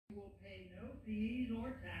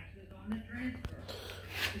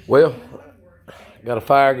Well, got a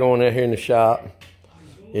fire going out here in the shop,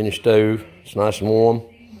 in the stove. It's nice and warm.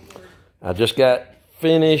 I just got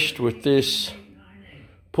finished with this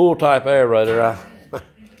pool type aerator. I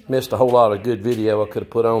missed a whole lot of good video I could have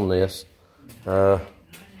put on this. I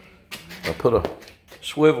put a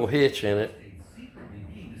swivel hitch in it.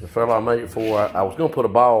 The fella I made it for, I was going to put a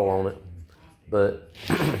ball on it, but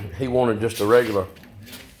he wanted just a regular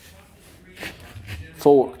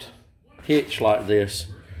forked hitch like this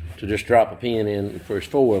to just drop a pin in for his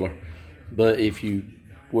four-wheeler. But if you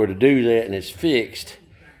were to do that and it's fixed,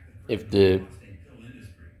 if the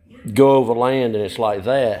go over land and it's like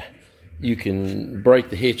that, you can break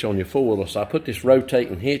the hitch on your four-wheeler. So I put this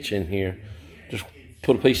rotating hitch in here, just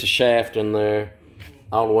put a piece of shaft in there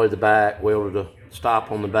all the way to the back, welded a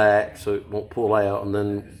stop on the back so it won't pull out, and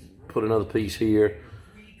then put another piece here,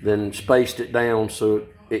 then spaced it down so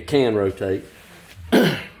it can rotate.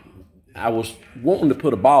 I was wanting to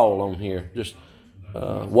put a ball on here, just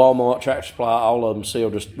Walmart, Tractor Supply, all of them sell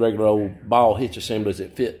just regular old ball hitch assemblies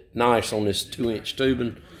that fit nice on this 2-inch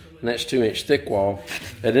tubing, and that's 2-inch thick wall.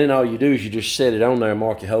 And then all you do is you just set it on there,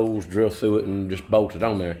 mark your holes, drill through it, and just bolt it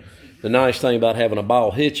on there. The nice thing about having a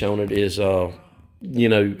ball hitch on it is, you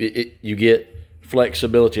know, you get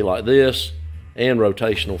flexibility like this and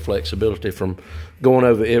rotational flexibility from going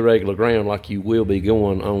over irregular ground like you will be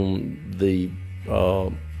going on the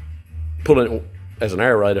pulling it as an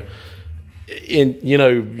aerator. You know,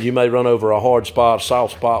 you may run over a hard spot, a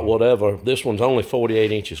soft spot, whatever. This one's only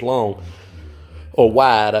 48 inches long, or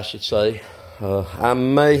wide, I should say. I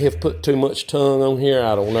may have put too much tongue on here.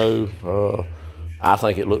 I don't know. I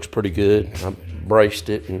think it looks pretty good. I braced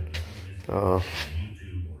it, and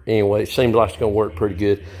anyway, it seems like it's going to work pretty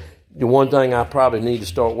good. The one thing I probably need to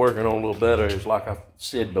start working on a little better is, like I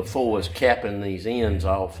said before, is capping these ends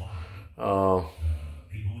off.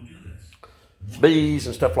 Bees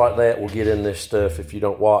and stuff like that will get in this stuff if you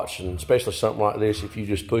don't watch, and especially something like this, if you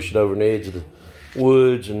just push it over the edge of the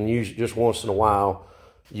woods and use it just once in a while,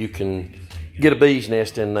 you can get a bee's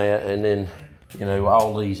nest in that, and then, you know,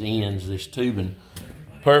 all these ends, this tubing,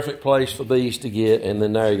 perfect place for bees to get, and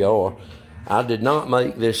then there you are. I did not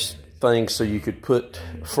make this thing so you could put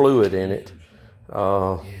fluid in it.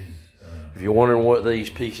 If you're wondering what these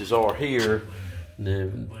pieces are here,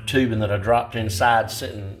 the tubing that I dropped inside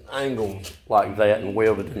sitting angled like that and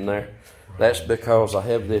welded in there, that's because I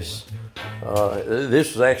have this,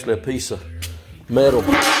 this was actually a piece of metal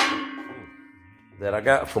that I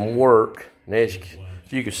got from work. And as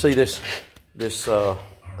you can see this how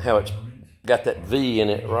it's got that V in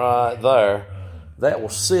it right there, that will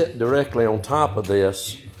sit directly on top of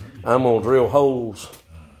this. I'm gonna drill holes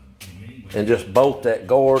and just bolt that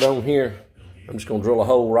guard on here. I'm just gonna drill a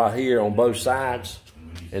hole right here on both sides,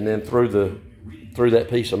 and then through that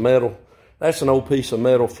piece of metal. That's an old piece of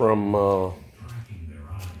metal from I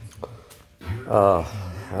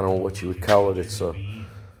don't know what you would call it. It's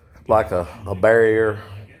like a barrier,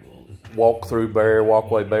 walk-through barrier,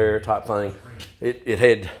 walkway barrier type thing. It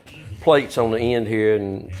had plates on the end here,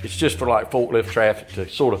 and it's just for like forklift traffic, to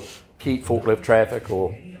sort of keep forklift traffic,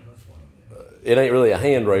 or it ain't really a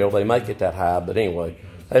handrail. They make it that high, but anyway,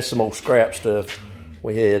 that's some old scrap stuff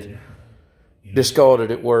we had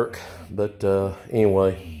discarded at work. But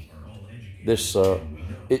anyway, this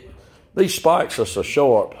these spikes are so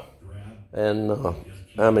sharp, and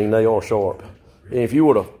I mean, they are sharp. And if you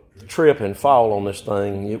were to trip and fall on this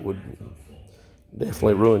thing, it would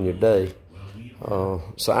definitely ruin your day.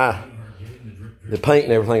 So the paint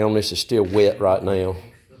and everything on this is still wet right now.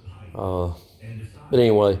 But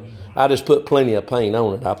anyway, I just put plenty of paint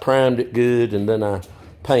on it. I primed it good, and then I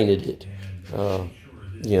painted it.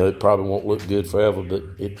 You know, it probably won't look good forever, but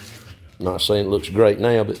I'm not saying it looks great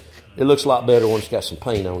now, but it looks a lot better when it's got some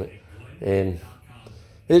paint on it. And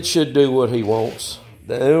it should do what he wants.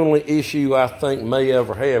 The only issue I think may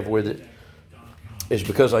ever have with it is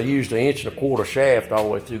because I used 1 1/4 shaft all the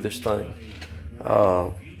way through this thing.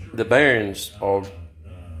 The bearings are, of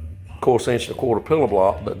course, 1 1/4 pillar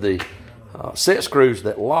block, but the set screws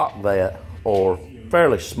that lock that are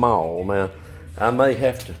fairly small. Now, I may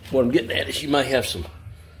have to, what I'm getting at is you may have some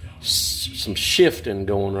shifting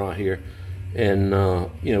going right here, and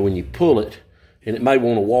you know, when you pull it, and it may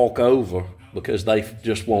want to walk over because they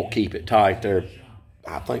just won't keep it tight.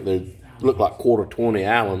 I think they look like 1/4-20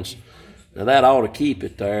 Allens. Now that ought to keep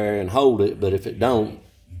it there and hold it, but if it don't,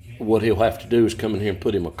 what he'll have to do is come in here and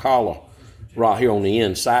put him a collar right here on the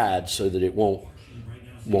inside so that it won't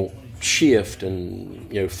shift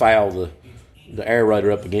and, you know, foul the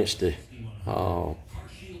aerator up against the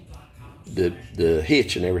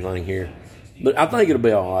hitch and everything here. But I think it'll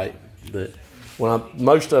be all right. But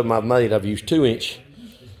most of them I've made, I've used 2-inch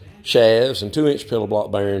shafts and 2-inch pillow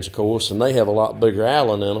block bearings, of course, and they have a lot bigger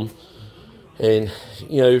Allen in them. And,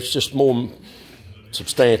 you know, it's just more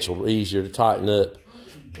substantial, easier to tighten up.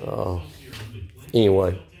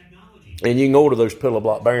 Anyway, and you can order those pillow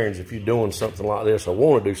block bearings if you're doing something like this or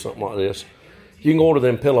want to do something like this. You can order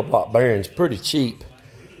them pillow block bearings pretty cheap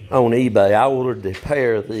on eBay. I ordered a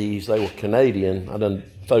pair of these. They were Canadian. I done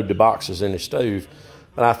throwed the boxes in the stove,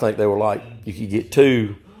 and I think they were like, you could get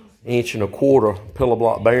 2 1.25-inch pillow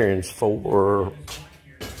block bearings for,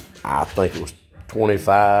 I think it was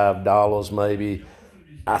 $25 maybe.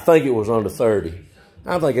 I think it was under 30.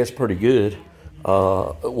 I think that's pretty good.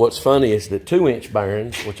 What's funny is the 2-inch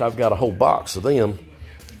bearings, which I've got a whole box of them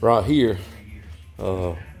right here.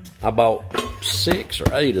 I bought 6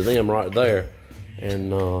 or 8 of them right there,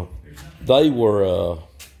 and they were,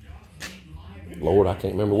 Lord, I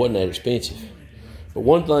can't remember, wasn't that expensive. But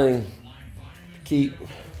one thing to keep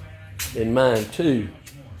in mind too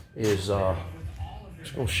is, I'm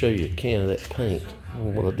just gonna show you a can of that paint. I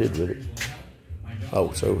don't know what I did with it. Oh,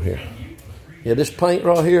 it's over here. Yeah, this paint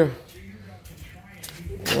right here,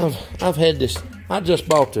 I've had this, I just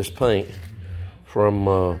bought this paint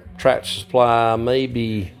from Tractor Supply,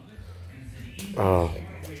 maybe, I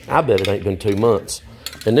bet it ain't been 2 months.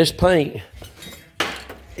 And this paint,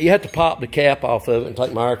 you have to pop the cap off of it and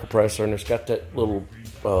take my air compressor, and it's got that little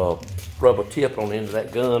rubber tip on the end of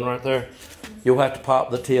that gun right there. You'll have to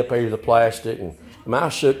pop the tip out of the plastic, and I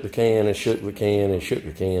shook the can and shook the can and shook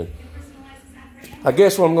the can. I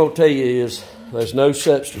guess what I'm going to tell you is there's no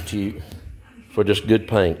substitute for just good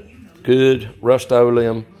paint. Good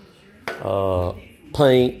Rust-Oleum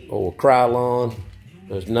paint or Krylon.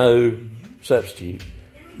 There's no substitute.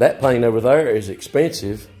 That paint over there is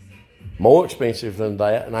expensive, more expensive than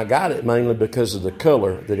that, and I got it mainly because of the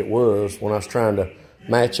color that it was when I was trying to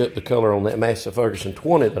match up the color on that Massey Ferguson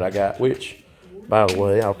 20 that I got, which, by the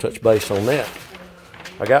way, I'll touch base on that.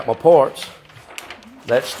 I got my parts.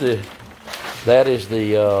 That is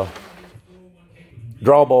the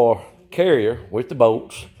drawbar carrier with the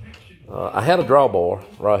bolts. I had a drawbar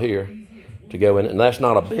right here to go in it, and that's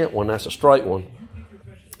not a bent one, that's a straight one.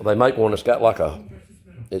 They make one that's got like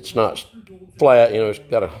it's not flat, you know, it's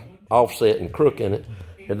got a offset and crook in it.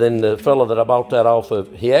 And then the fellow that I bought that off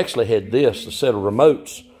of, he actually had a set of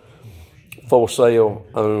remotes for sale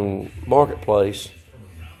on Marketplace.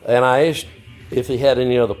 And I asked if he had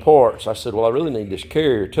any other parts. I said, well, I really need this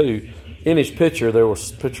carrier too. In his picture, there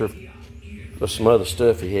was a picture of some other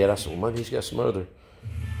stuff he had. I said, well, maybe he's got some other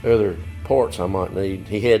parts I might need.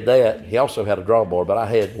 He had that. He also had a drawbar, but I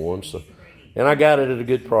had one. So, and I got it at a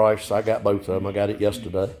good price. I got both of them. I got it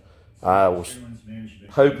yesterday. I was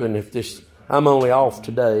hoping I'm only off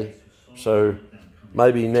today, so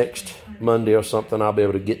maybe next Monday or something I'll be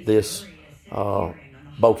able to get this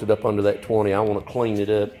bolted up under that 20. I want to clean it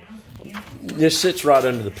up. This sits right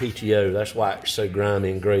under the PTO. That's why it's so grimy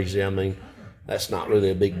and greasy. I mean, that's not really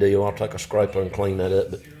a big deal. I'll take a scraper and clean that up.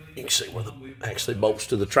 But you can see where the actually bolts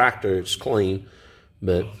to the tractor, it's clean.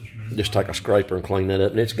 But just take a scraper and clean that up.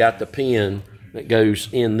 And it's got the pin that goes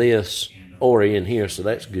in this or in here, so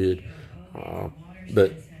that's good.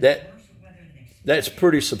 But that's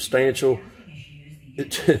pretty substantial.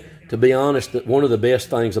 To be honest, one of the best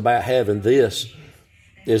things about having this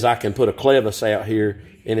is I can put a clevis out here,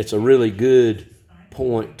 and it's a really good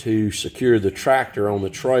point to secure the tractor on the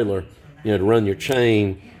trailer, you know, to run your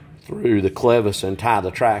chain through the clevis and tie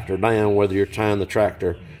the tractor down, whether you're tying the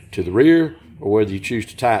tractor to the rear or whether you choose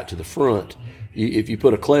to tie it to the front. If you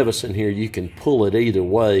put a clevis in here, you can pull it either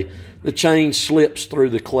way. The chain slips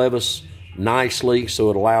through the clevis nicely,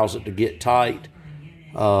 so it allows it to get tight.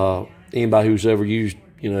 Anybody who's ever used,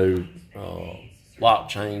 you know, lock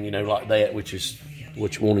chain, you know, like that, which is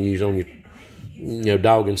what you want to use on your, you know,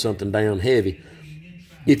 dogging something down heavy.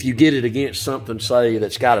 If you get it against something, say,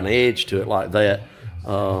 that's got an edge to it like that,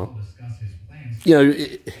 you know,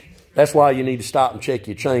 that's why you need to stop and check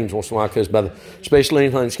your chains once in a while, because especially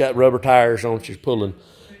anything that's got rubber tires on it, you're pulling,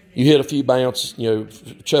 you hit a few bounces, you know,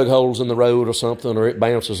 chug holes in the road or something, or it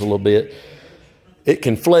bounces a little bit. It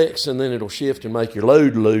can flex, and then it'll shift and make your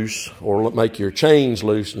load loose or make your chains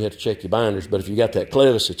loose, and you have to check your binders. But if you got that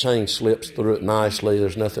clevis, the chain slips through it nicely.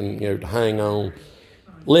 There's nothing, you know, to hang on.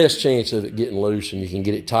 Less chance of it getting loose, and you can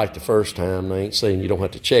get it tight the first time. I ain't saying you don't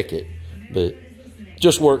have to check it, but it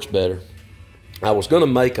just works better. I was going to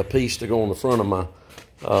make a piece to go on the front of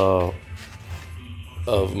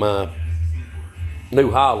my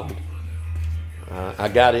New Holland. I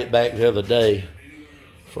got it back the other day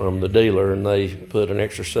from the dealer, and they put an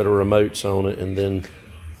extra set of remotes on it, and then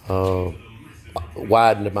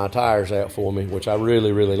widened my tires out for me, which I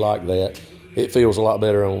really, really like that. It feels a lot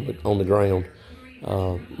better on the ground.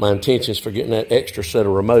 My intentions for getting that extra set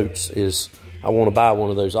of remotes is I want to buy one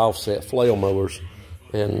of those offset flail mowers.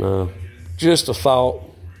 And just a thought,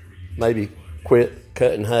 maybe quit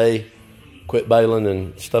cutting hay, quit baling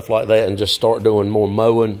and stuff like that, and just start doing more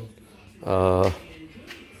mowing.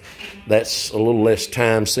 That's a little less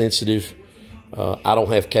time sensitive. I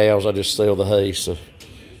don't have cows, I just sell the hay. So,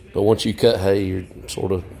 but once you cut hay, you're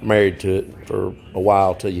sort of married to it for a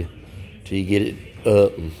while till you get it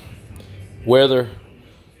up. And weather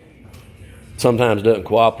sometimes doesn't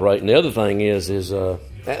cooperate. And the other thing is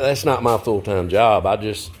that's not my full-time job. I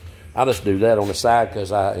just do that on the side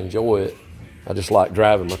because I enjoy it. I just like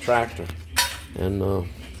driving my tractor. And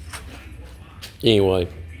anyway,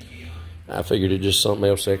 I figured it's just something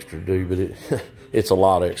else extra to do, but it's a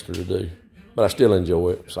lot extra to do. But I still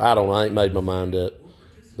enjoy it. So I ain't made my mind up.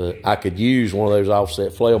 But I could use one of those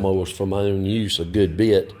offset flail mowers for my own use a good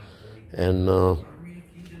bit. And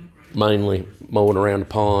mainly mowing around the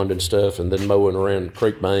pond and stuff, and then mowing around the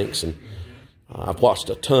creek banks. And I've watched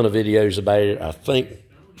a ton of videos about it. I think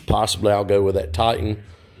possibly I'll go with that Titan.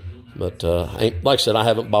 But like I said, I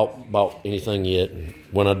haven't bought anything yet.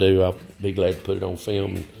 When I do, I'll be glad to put it on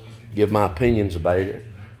film and give my opinions about it.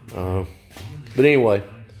 But anyway,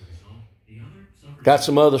 got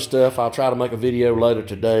some other stuff. I'll try to make a video later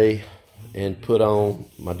today and put on.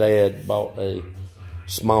 My dad bought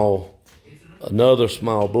another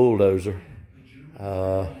small bulldozer.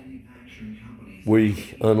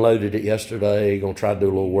 We unloaded it yesterday. Gonna try to do a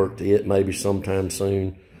little work to it maybe sometime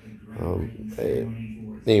soon.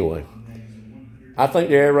 Anyway, I think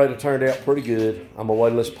the aerator turned out pretty good. I'm gonna wait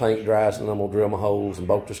till this paint dries and I'm gonna drill my holes and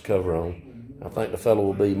bolt this cover on. I think the fellow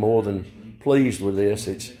will be more than pleased with this.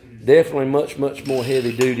 It's definitely much more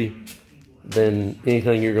heavy duty than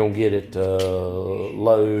anything you're gonna get at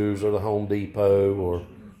Lowe's or the Home Depot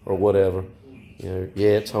or whatever. You know,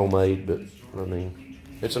 yeah, it's homemade, but I mean,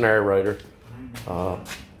 it's an aerator.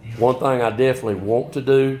 One thing I definitely want to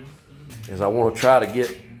do is I want to try to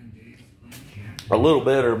get a little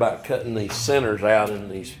better about cutting these centers out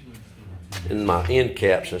in my end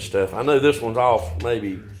caps and stuff. I know this one's off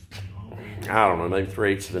maybe, I don't know, maybe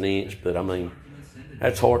 3/8 of an inch, but I mean,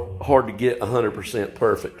 that's hard to get 100%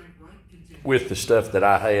 perfect with the stuff that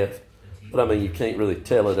I have. But I mean, you can't really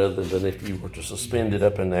tell it other than if you were to suspend it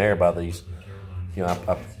up in the air by these, you know,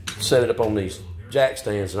 I set it up on these jack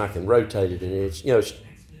stands and I can rotate it, and it's, you know,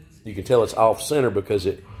 you can tell it's off center because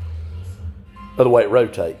of the way it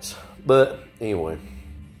rotates. But anyway,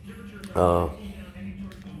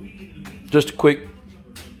 just a quick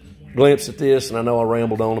glimpse at this, and I know I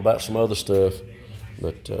rambled on about some other stuff,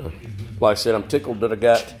 but like I said, I'm tickled that I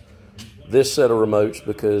got this set of remotes,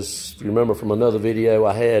 because if you remember from another video,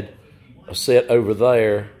 I had a set over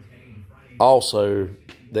there also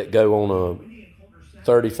that go on a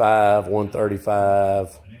 35,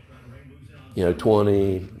 135, you know,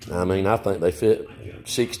 20. I mean, I think they fit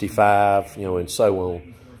 65, you know, and so on.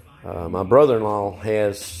 My brother-in-law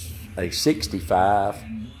has a 65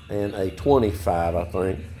 and a 25, I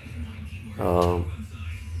think.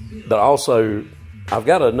 But also, I've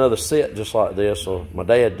got another set just like this, or my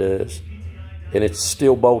dad does, and it's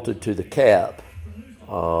still bolted to the cap.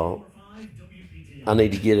 I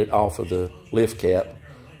need to get it off of the lift cap.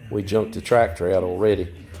 We junked the tractor out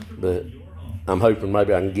already, but I'm hoping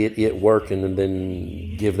maybe I can get it working and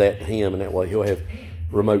then give that to him, and that way he'll have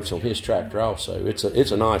remotes on his tractor also. It's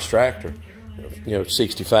a nice tractor, you know,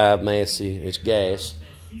 65 Massey. It's gas,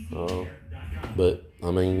 but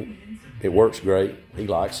I mean, it works great. He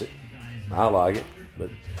likes it. I like it. But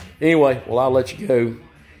anyway, well, I'll let you go.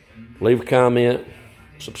 Leave a comment,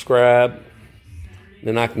 subscribe,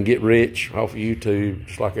 then I can get rich off of YouTube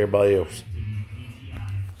just like everybody else.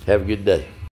 Have a good day.